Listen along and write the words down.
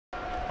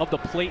of the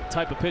plate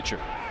type of pitcher.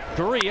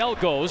 Gurriel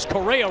goes.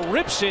 Correa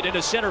rips it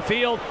into center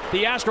field.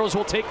 The Astros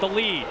will take the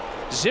lead.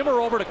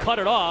 Zimmer over to cut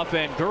it off,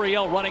 and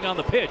Gurriel running on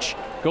the pitch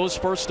goes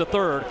first to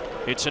third.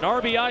 It's an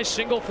RBI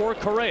single for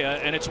Correa,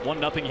 and it's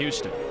 1-0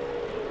 Houston.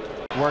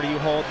 Where do you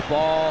hold the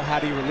ball? How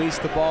do you release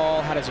the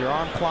ball? How does your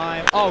arm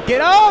climb? Oh,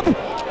 get up!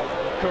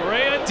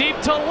 Correa deep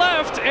to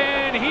left,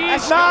 and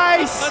he's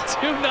nice. A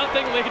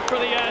 2-0 lead for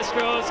the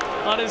Astros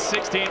on his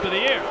 16th of the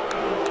year.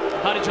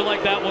 How did you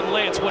like that one,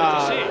 Lance? What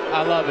did you see?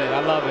 I love it. I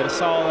love it. I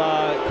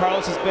saw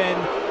Carlos has been,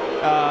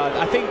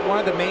 I think one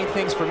of the main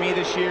things for me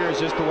this year is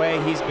just the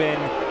way he's been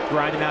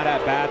grinding out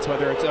at bats,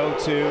 whether it's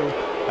 0-2,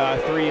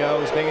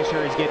 3-0. He's making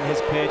sure he's getting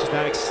his pitch,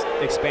 not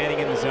expanding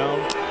in the zone,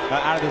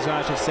 out of the zone,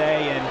 I should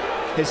say,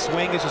 and his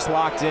swing is just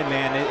locked in,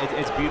 man.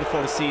 It's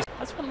beautiful to see.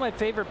 That's one of my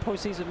favorite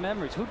postseason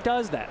memories. Who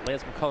does that?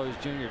 Lance McCullers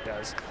Jr.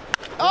 does.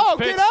 Oh,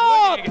 get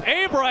up!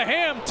 Swinging.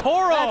 Abraham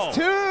Toro. That's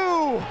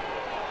two!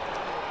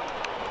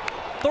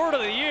 Third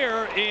of the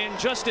year in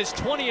just his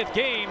 20th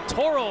game.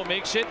 Toro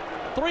makes it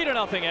 3-0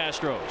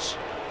 Astros.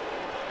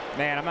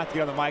 Man, I'm going to have to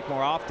get on the mic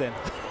more often.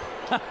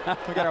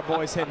 We got our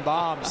boys hitting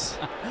bombs.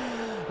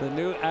 The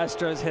new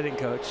Astros hitting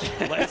coach,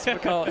 Lance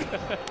McCullers.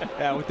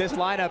 Yeah, with this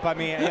lineup, I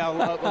mean, you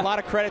know, a lot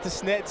of credit to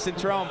Snitz and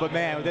Trone, but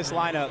man, with this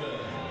lineup,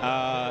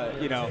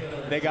 you know,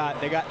 they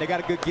got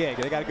a good gig.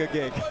 They got a good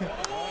gig.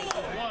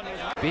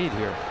 Speed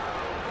here.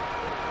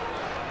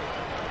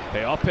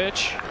 Payoff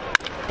pitch.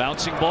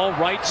 Bouncing ball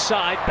right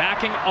side,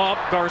 backing up.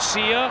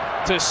 Garcia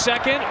to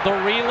second. The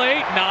relay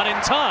not in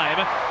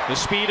time. The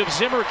speed of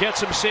Zimmer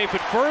gets him safe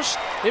at first.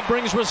 It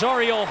brings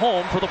Rosario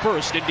home for the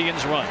first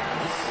Indians run.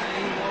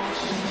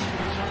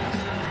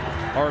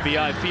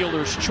 RBI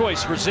fielder's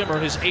choice for Zimmer,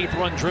 his 8th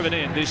run driven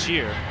in this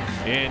year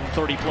in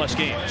 30-plus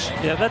games.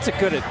 Yeah, that's a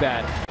good at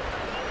bat.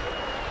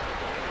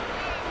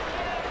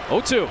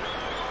 0-2.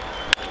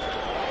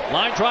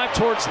 Line drive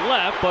towards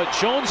left, but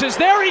Jones is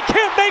there. He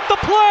can't make the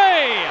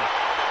play.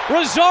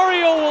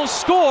 Rosario will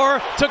score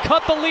to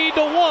cut the lead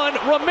to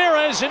 1.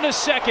 Ramirez into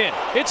second.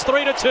 It's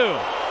 3-2.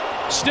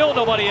 Still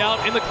nobody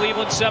out in the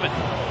Cleveland 7th.